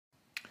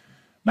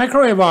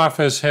Microwave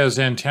Office has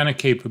antenna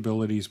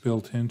capabilities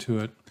built into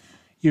it.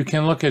 You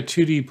can look at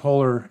 2D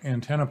polar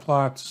antenna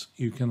plots,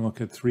 you can look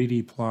at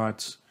 3D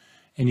plots,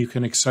 and you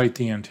can excite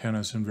the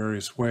antennas in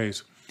various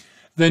ways.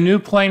 The new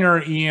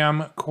planar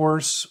EM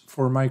course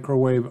for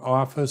Microwave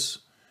Office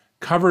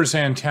covers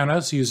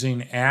antennas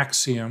using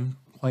Axiom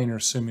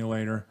planar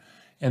simulator,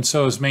 and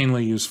so is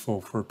mainly useful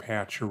for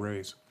patch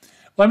arrays.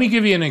 Let me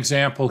give you an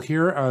example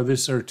here.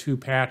 These are two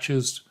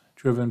patches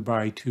driven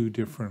by two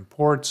different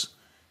ports,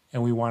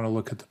 and we want to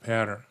look at the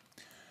pattern.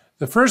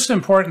 The first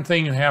important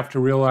thing you have to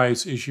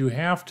realize is you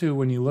have to,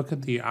 when you look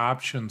at the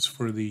options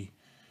for the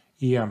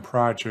EM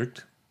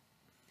project,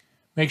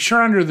 make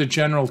sure under the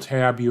General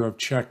tab you have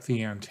checked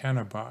the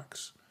antenna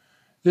box.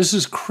 This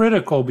is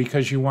critical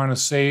because you want to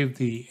save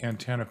the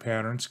antenna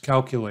patterns,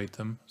 calculate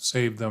them,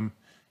 save them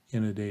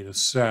in a data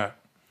set.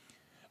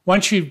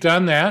 Once you've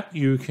done that,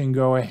 you can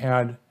go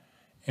ahead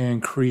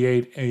and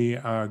create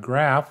a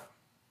graph.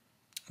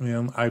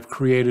 And I've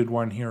created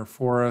one here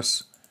for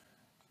us,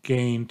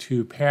 gain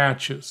 2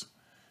 patches.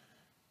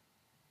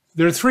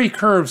 There are 3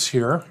 curves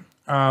here.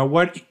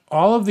 What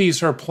all of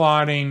these are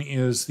plotting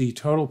is the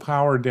total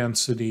power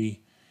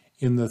density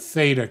in the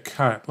theta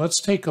cut.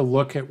 Let's take a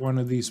look at one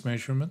of these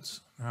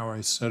measurements, how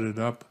I set it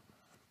up.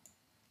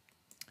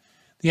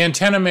 The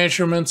antenna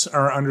measurements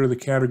are under the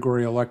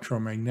category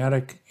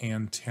electromagnetic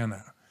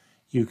antenna.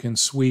 You can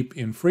sweep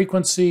in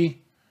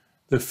frequency,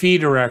 the phi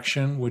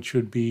direction, which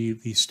would be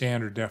the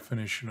standard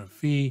definition of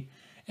phi,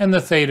 and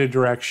the theta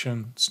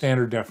direction,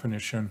 standard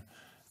definition,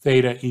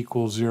 theta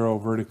equals 0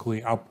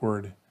 vertically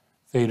upward,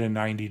 theta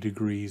 90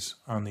 degrees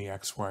on the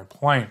XY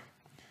plane.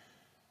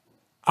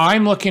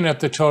 I'm looking at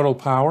the total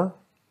power,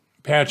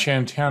 patch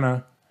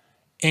antenna,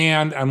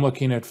 and I'm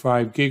looking at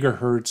 5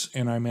 gigahertz,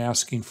 and I'm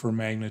asking for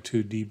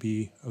magnitude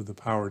dB of the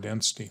power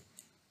density.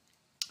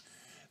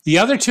 The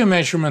other 2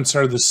 measurements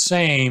are the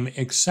same,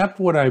 except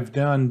what I've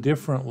done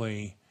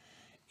differently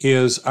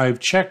is I've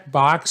checked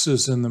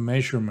boxes in the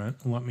measurement.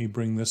 Let me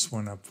bring this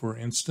one up for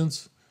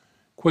instance.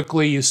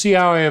 Quickly, you see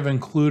how I have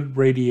include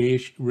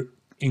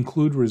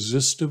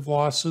resistive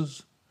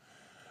losses?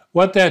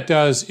 What that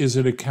does is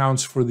it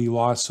accounts for the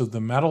loss of the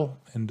metal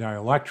and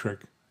dielectric.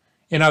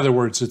 In other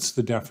words, it's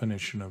the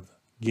definition of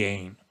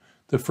gain.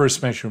 The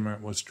first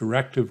measurement was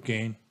directive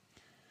gain.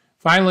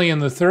 Finally, in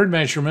the third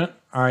measurement,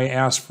 I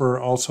asked for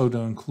also to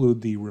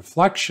include the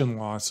reflection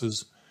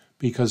losses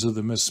because of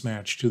the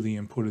mismatch to the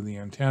input of the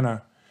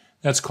antenna.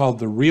 That's called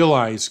the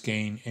realized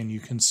gain, and you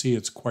can see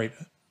it's quite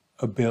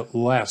a bit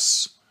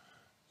less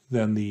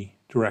than the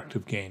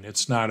directive gain.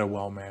 It's not a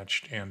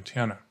well-matched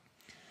antenna.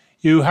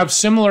 You have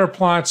similar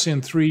plots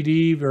in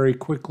 3D. Very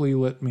quickly,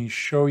 let me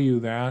show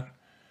you that.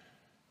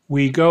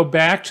 We go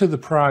back to the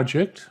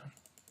project,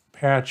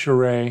 patch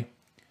array,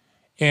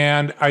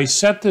 and I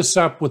set this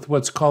up with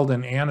what's called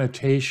an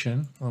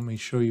annotation. Let me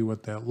show you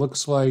what that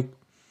looks like.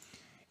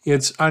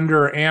 It's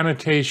under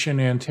annotation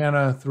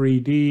antenna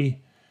 3D,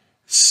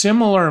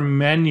 similar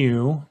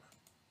menu,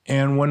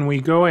 and when we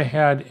go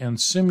ahead and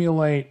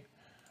simulate,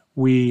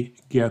 we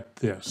get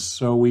this.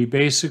 So we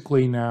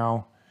basically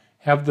now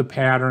have the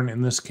pattern,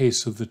 in this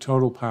case of the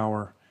total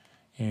power,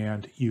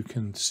 and you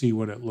can see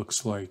what it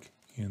looks like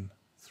in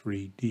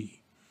 3D.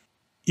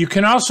 You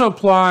can also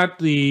plot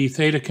the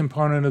theta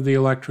component of the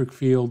electric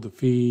field, the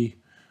phi,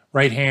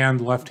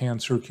 right-hand,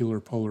 left-hand circular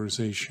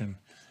polarization,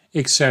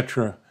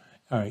 etc.,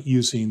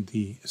 using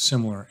the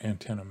similar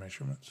antenna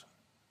measurements.